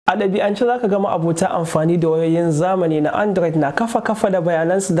A ɗabi'ance za ka gama abota amfani da wayoyin zamani na Android na kafa da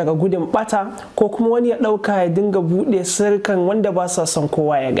bayanansu daga gudun bata ko kuma wani ya ɗauka ya dinga buɗe sirrikan wanda ba sa son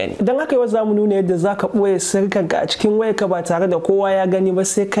kowa ya gani. Don haka yau za mu nuna yadda za ka ɓoye sirrikanka a cikin wayarka ba tare da kowa ya gani ba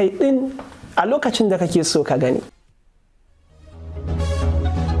sai kai ɗin a lokacin da kake so ka gani.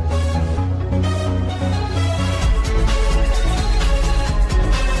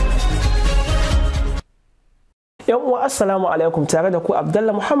 Yan uwa assalamu alaikum, tare da ku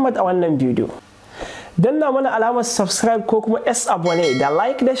Abdullah Muhammad a wannan bidiyo. Danna mana alamar subscribe ko kuma abone da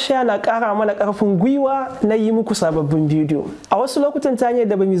like da share na ƙara mana ƙarfin gwiwa na yi muku sababbin bidiyo. A wasu lokutan ta hanyar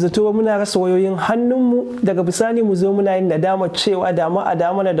da ba mu zato ba muna rasa wayoyin hannunmu, daga bisani mu zo muna yin nadama cewa dama a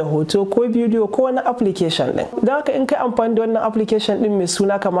damana da hoto ko bidiyo ko wani application din. Don haka in kai amfani da wannan application din mai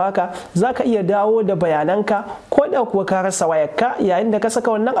suna kamar haka, za ka iya dawo da bayananka ko da kuwa ka rasa wayarka yayin da ka saka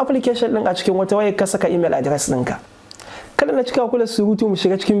wannan application din a cikin wata wayar ka saka email address ɗinka. Kada na cika kula surutu, mu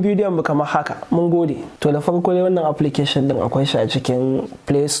shiga cikin bidiyon mu kamar haka. Mun gode. To da farko dai wannan application din akwai shi a cikin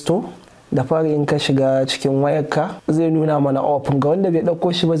Play Store. Da fari in ka shiga cikin wayarka zai nuna mana open, ga wanda bai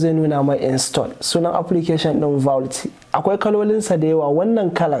dauko shi ba zai nuna mai install. Sunan application din Vault. Akwai kalolinsa da yawa.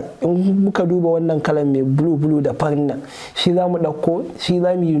 Wannan kalar in muka duba wannan kalar mai blue da farin nan, shi za mu dauko, shi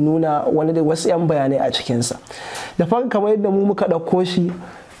za mu nuna wani da wasu 'yan bayanai a cikinsa. Da fari kamar yadda mu muka dauko shi,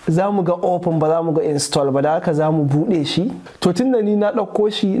 za mu ga open ba za mu ga install ba, da haka za mu buɗe shi. To tunda ni na ɗauko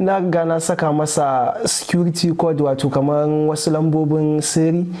shi na riga na saka masa security code, wato kamar wasu lambobin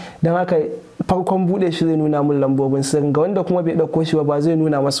sirri, don haka farkon buɗe shi zai nuna min lambobin sirri. Ga wanda kuma bai ɗauko shi ba zai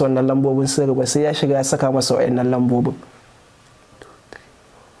nuna masa wannan lambobin sirri ba, sai ya shiga ya saka masa wayannan lambobin.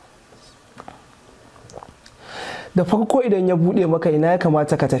 Da farko idan ya buɗe maka, ina ya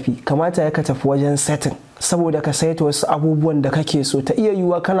kamata ka tafi? Kamata ya ka tafi wajen setting, saboda ka saita wasu abubuwan da kake so. Ta iya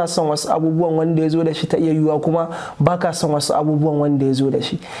yiwuwa kana son wasu abubuwan wanda ya zo da shi, ta iya yiwuwa kuma baka son wasu abubuwan wanda ya zo da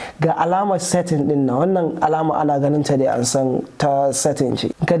shi. Ga alamar setting din nan, wannan alama ana ganin ta da an san ta setting ce.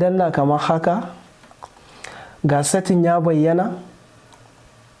 Ka danna kamar haka, ga setting ya bayyana.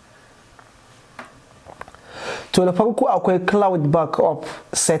 To da farko akwai cloud backup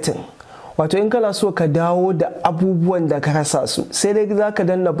setting, wato in kana so ka dawo da abubuwan da ka rasa su, sai dai za ka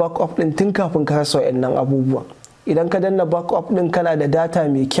danna backup din tun kafin ka rasa wayannan abubuwan. Idan ka danna backup din kana da data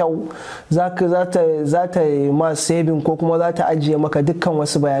mai kyau, za ta yi ma saving ko kuma za ta ajiye maka dukkan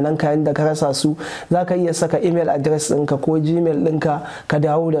wasu bayanan kayan da ka rasa su. Za ka iya saka email address ɗinka ko gmail ɗinka ka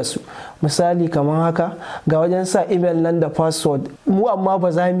dawo da su. Misali kamar haka, ga wajen sa email nan da password, mu amma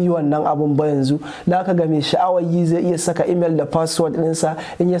ba za mu yi wannan abun ba yanzu. Da aka ga mai sha'awar yi zai iya saka email da password ɗinsa,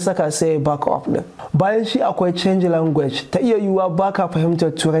 in ya saka sai ya backup ɗin. Bayan shi akwai change language. Ta iya yiwuwa baka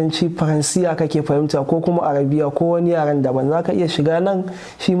fahimtar turanci, faransiya kake fahimta ko kuma arabiya ko wani yaren daban, za ka iya shiga nan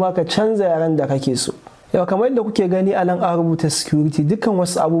shi ma ka canza yaren da kake so. Yau kamar yadda kuke gani a nan an rubuta security, dukkan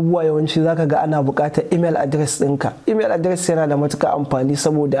wasu abubuwa yawanci za ka ga ana buƙatar email address ɗinka. Email address yana da matuƙar amfani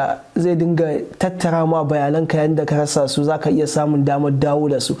saboda zai dinga tattara ma bayanan ka yadda ka rasa su, za ka iya samun damar dawo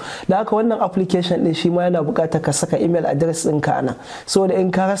da su. Da haka wannan application ɗin shi ma yana buƙatar ka saka email address ɗinka a nan, saboda in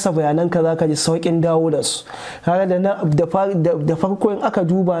ka rasa bayanan ka za ka ji sauƙin dawo da su. Kaga da farko in aka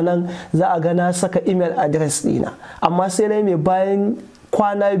duba nan za a ga na saka email address ɗina, amma sai dai mai bayan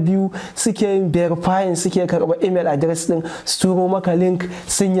kwana biyu suke yin verifying, suke karɓar email address din, su turo maka link,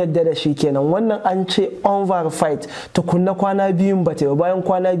 sun yadda da shi kenan. Wannan an ce unverified, tukunna kwana biyun ba ta yi, bayan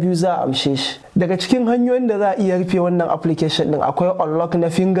kwana biyu za a amshe shi. Daga cikin hanyoyin da za a iya rufe wannan application din akwai unlock na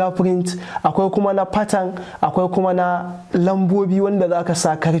fingerprint, akwai kuma na pattern, akwai kuma na lambobi wanda za ka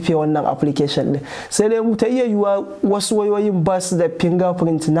sa ka rufe wannan application din. Sai dai mu ta iya yiwuwa wasu wayoyin ba su da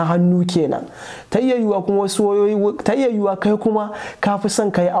fingerprint na hannu kenan. Ta iya yiwuwa kuma wasu wayoyi, ta iya yiwuwa kai kuma ka fi son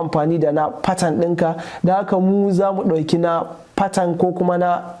ka yi amfani da na pattern ɗinka, da haka mu za mu ɗauki na pattern ko kuma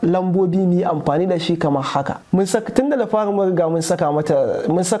na lambobi mu yi amfani da shi kamar haka. Mun saka tun da fara mun riga mun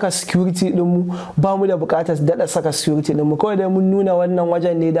saka security din mu, ba mu da buƙatar daɗa saka security din mu, kawai dai mun nuna wannan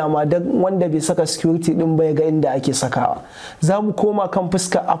wajen ne dama don wanda bai saka security din ba ya ga inda ake sakawa. Za mu koma kan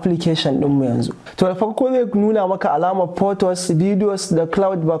fuskar application din mu yanzu. To da farko zai nuna maka alamar photos, videos da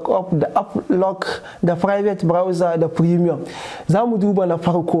cloud backup da app lock da private browser da premium. Za mu duba na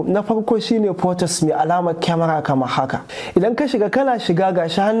farko shine photos mai alamar camera kamar haka. Idan ka shiga, kana shiga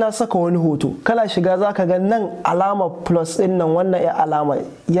gashi har na saka wani hoto, kana shiga zaka ga nan alamar plus din nan, wannan ya alama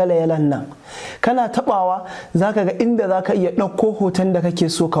yala-yalan nan. Kana tabawa zaka ga inda zaka iya ɗauko hoton da kake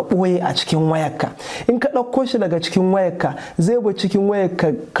so ka ɓoye a cikin wayarka. In ka ɗauko shi daga cikin wayarka, zai bi cikin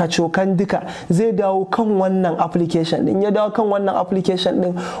wayarka kacokan duka, zai dawo kan wannan application din. Ya dawo kan wannan application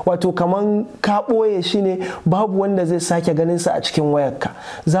din, wato kaman ka ɓoye shi ne, babu wanda zai sake ganin sa a cikin wayarka.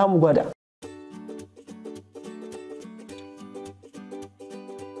 Za mu gwada.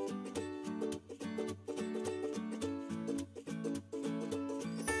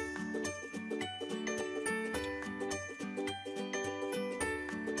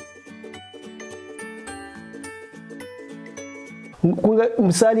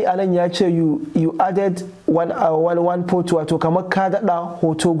 misali anan ya ce you added one photo, wato kamar ka daɗa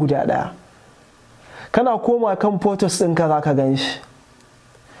hoto guda ɗaya. Kana koma kan photos ɗinka za ka gan shi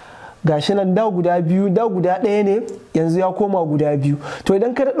gashi nan, da guda biyu, da guda ɗaya ne, yanzu ya koma guda biyu. To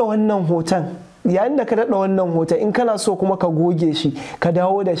idan ka daɗa wannan hoton, yayin da ka daɗa wannan hoton, in kana so kuma ka goge shi ka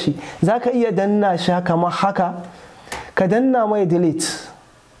dawo da shi, za ka iya danna shi kamar haka, ka danna mai delete.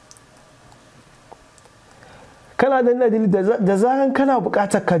 Kana danna delete, da zaran kana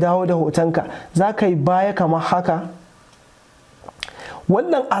buƙatar ka dawo da hotonka, za ka yi baya kamar haka.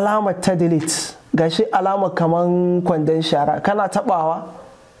 Wannan alamar ta delete, gashi alamar kamar kwandon shara, kana taɓawa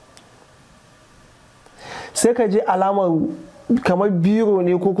sai ka je alamar kamar biro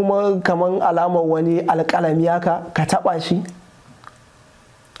ne ko kuma kamar alamar wani alƙalami haka, ka taɓa shi.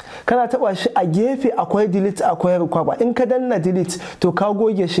 Kana taɓa shi a gefe akwai delete, akwai recover. In ka danna delete to ka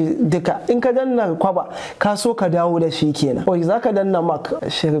goge shi duka. In ka danna recover ka so ka dawo da shi kenan. Oi, za ka danna mark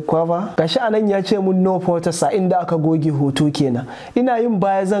shi recover. Gashi anan ya ce mun no photos, inda aka goge hoto kenan. Ina yin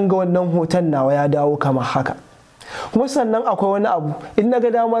baya zan ga wannan hoton nawa ya dawo kamar haka. Kuma sannan akwai wani abu, in na ga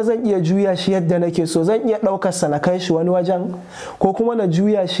dama zan iya juya shi yadda nake so. Zan iya ɗaukar sa na kai shi wani wajen, ko kuma na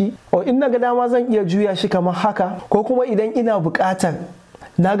juya shi. In na ga dama zan iya juya shi kamar haka, ko kuma idan ina buƙatar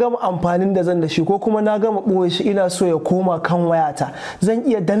na gama amfanin da zan da shi, ko kuma na gama ɓoye shi ina so ya koma kan wayata, zan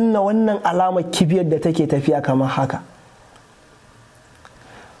iya danna wannan alamar kibiyar da take tafiya kamar haka.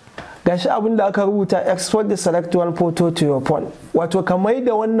 Gashi abin da aka rubuta export the select one photo to your phone, wato ka mai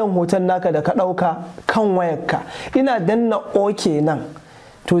da wannan hoton naka da ka ɗauka kan wayarka. Ina danna OK nan,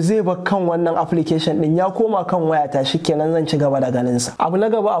 to zai bar kan wannan application ɗin ya koma kan wayata, shikenan zan ci gaba da ganinsa. Abu na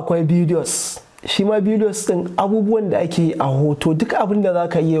gaba akwai videos. Shi ma videos ɗin abubuwan da ake yi a hoto, duk abin da za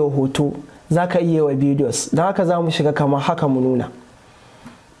ka yi wa hoto za ka iya wa videos. Don haka za mu shiga kamar haka mu nuna.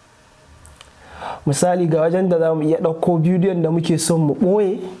 Misali ga wajen da za mu iya ɗauko bidiyon da muke son mu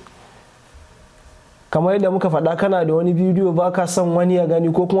ɓoye. Kamar yadda muka faɗa, kana da wani bidiyo ba ka son wani ya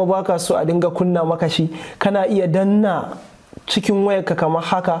gani, ko kuma ba ka so a dinga kunna maka shi, kana iya danna cikin wayarka kamar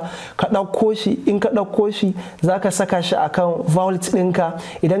haka, ka ɗauko shi. In ka ɗauko shi za ka saka shi akan vault ɗinka.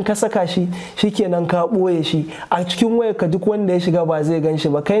 Idan ka saka shi, shikenan ka ɓoye shi a cikin wayarka. Duk wanda ya shiga ba zai gan shi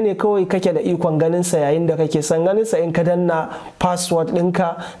ba, kai ne kawai kake da ikon ganinsa yayin da kake son ganinsa. In ka danna password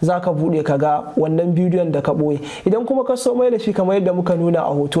ɗinka za ka buɗe ka ga wannan bidiyon da ka ɓoye. Idan kuma ka so mai da shi kamar yadda muka nuna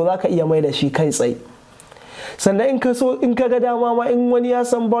a hoto, za ka iya mai da shi kai tsaye. Sannan in ka so, in ka ga dama ma, in wani ya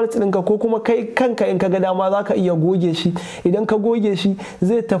san vault ɗinka ko kuma kai kanka in ka ga dama, za ka iya goge shi. Idan ka goge shi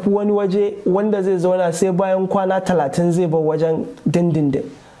zai tafi wani waje wanda zai zauna sai bayan kwana 30 zai bar wajen dindindin.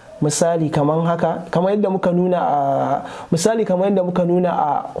 Misali kamar haka, kamar yadda muka nuna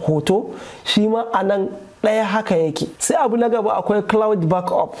a hoto, shi ma a nan ɗaya haka yake. Sai abu na gaba akwai cloud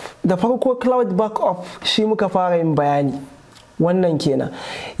backup. Da farko cloud backup shi muka fara yin bayani. Wannan kenan,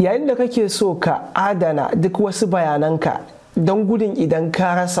 yayin da kake so ka adana duk wasu bayananka don gudun idan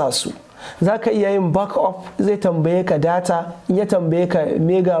ka rasa su, za ka iya yin backup. Zai tambaye ka data, in ya tambaye ka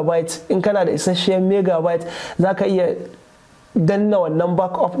megabyte, in kana da isasshen megabyte za ka iya danna wannan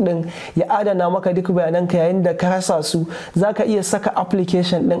backup din ya adana maka duk bayananka. Yayin da ka rasa su, za ka iya saka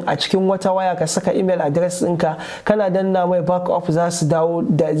application din a cikin wata waya, ka saka email address ɗinka, kana danna mai backup, zai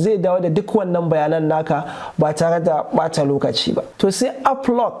dawo da duk wannan bayanan naka ba tare da ɓata lokaci ba. To sai app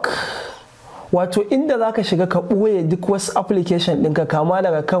lock, wato inda za ka shiga ka ɓoye duk wasu application ɗinka, kama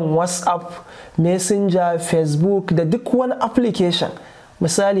daga kan WhatsApp, Messenger, Facebook da duk wani application.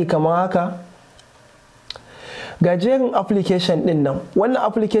 Misali kamar haka, ga jerin application din nan. Wannan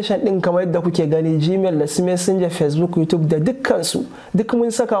application din kamar yadda kuke gani, Gmail da su Messenger, Facebook, YouTube da dukkansu, duk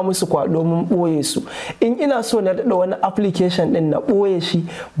mun saka musu kwado mun ɓoye su. In ina so na daɗa wani application din na ɓoye shi,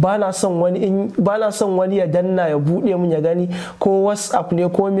 ba na son wani ya danna ya buɗe mun ya gani, ko WhatsApp ne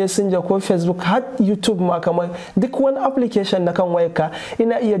ko Messenger ko Facebook har YouTube ma, kamar duk wani application na kan wayarka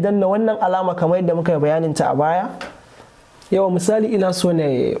ina iya danna wannan alama kamar yadda muka yi bayanin ta a baya. Yawa misali ina so na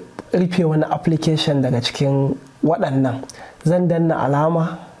rufe wani application daga cikin waɗannan, zan danna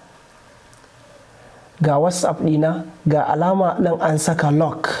alama. Ga WhatsApp ɗina, ga alama nan an saka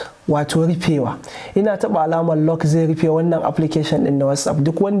lock, wato rufewa. Ina taɓa alamar lock zai rufe wannan application ɗin na WhatsApp.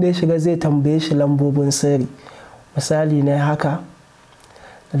 Duk wanda ya shiga zai tambaye shi lambobin sirri. Misali na haka,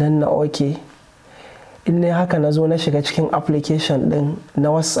 na danna OK. In ne haka na zo na shiga cikin application ɗin na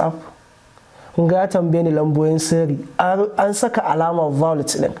WhatsApp, ga ya tambaye ni lambobin sirri, an saka alamar vault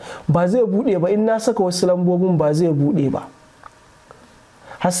ɗin, ba zai buɗe ba. In na saka wasu lambobin ba zai buɗe ba,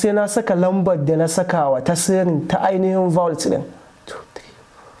 har sai na saka lambar da na sakawa ta sirrin ta ainihin vault ɗin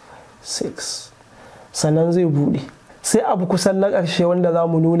 6, sannan zai buɗe. Sai abu kusan na ƙarshe wanda za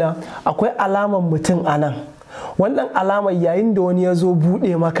mu nuna, akwai alamar mutum a nan. wannan alamar yayin da wani ya zo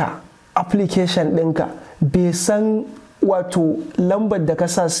buɗe maka application ɗinka bai san wato lambar da ka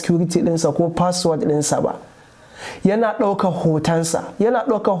sa security ɗinsa ko password ɗinsa ba, yana ɗaukar hotonsa, yana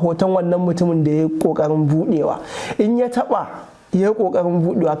ɗaukar hoton wannan mutumin da ya yi ƙoƙarin buɗewa. In ya taɓa ya yi ƙoƙarin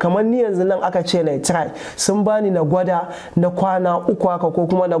buɗewa, kamar ni yanzu nan aka ce na try, sun bani na gwada na kwana 3 haka ko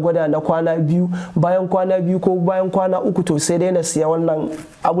kuma na gwada na kwana 2, bayan kwana 2 ko bayan kwana 3 to sai dai na siya wannan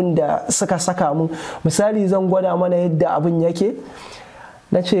abin da suka saka mun. Misali zan gwada mana yadda abin yake,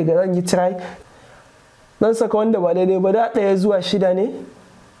 na ce ga zan yi try, zan saka wanda ba daidai ba, da 1 zuwa 6 ne,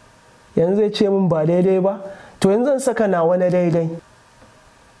 yanzu zai ce min ba daidai ba, to yanzu zan saka nawa na daidai.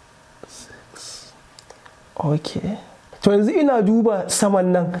 Okay. To yanzu ina duba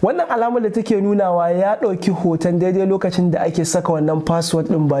saman nan, wannan alamar da take nunawa ya ɗauki hoton daidai lokacin da ake saka wannan password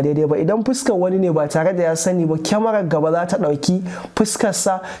ɗin ba daidai ba. Idan fuskar wani ne ba tare da ya sani ba, kyamarar gaba za ta ɗauki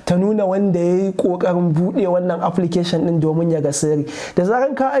fuskarsa ta nuna wanda ya yi ƙoƙarin buɗe wannan application ɗin domin ya ga sirri. Da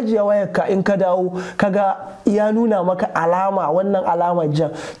zaran ka ajiye wayarka, in ka dawo kaga ya nuna maka alama, wannan alamar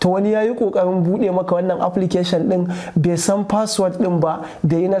jan, to wani ya yi ƙoƙarin buɗe maka wannan application ɗin bai san password ɗin ba,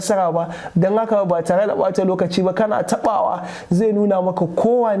 bai yi nasara ba. Don haka ba tare da ɓata lokaci ba, kana taɓa zai nuna maka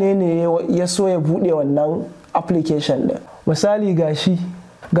kowane ne ya so ya buɗe wannan application ɗin. Misali gashi,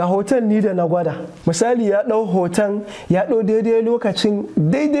 ga hoton ni da na gwada, misali ya ɗau hoton, ya ɗau daidai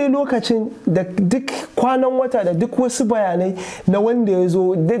lokacin da duk kwanan wata da duk wasu bayanai na wanda ya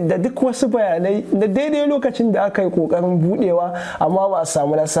zo da duk wasu bayanai na daidai lokacin da aka yi ƙoƙarin buɗewa amma ba a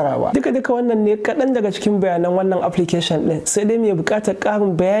samu nasara ba. Duka wannan ne kaɗan daga cikin bayanan wannan application ɗin. Sai dai mai buƙatar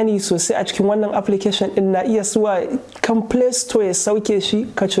ƙarin bayani sosai a cikin wannan application ɗin na iya zuwa kan Play Store ya sauke shi,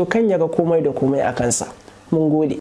 kacokan ya ga komai da komai a kansa. Mun gode.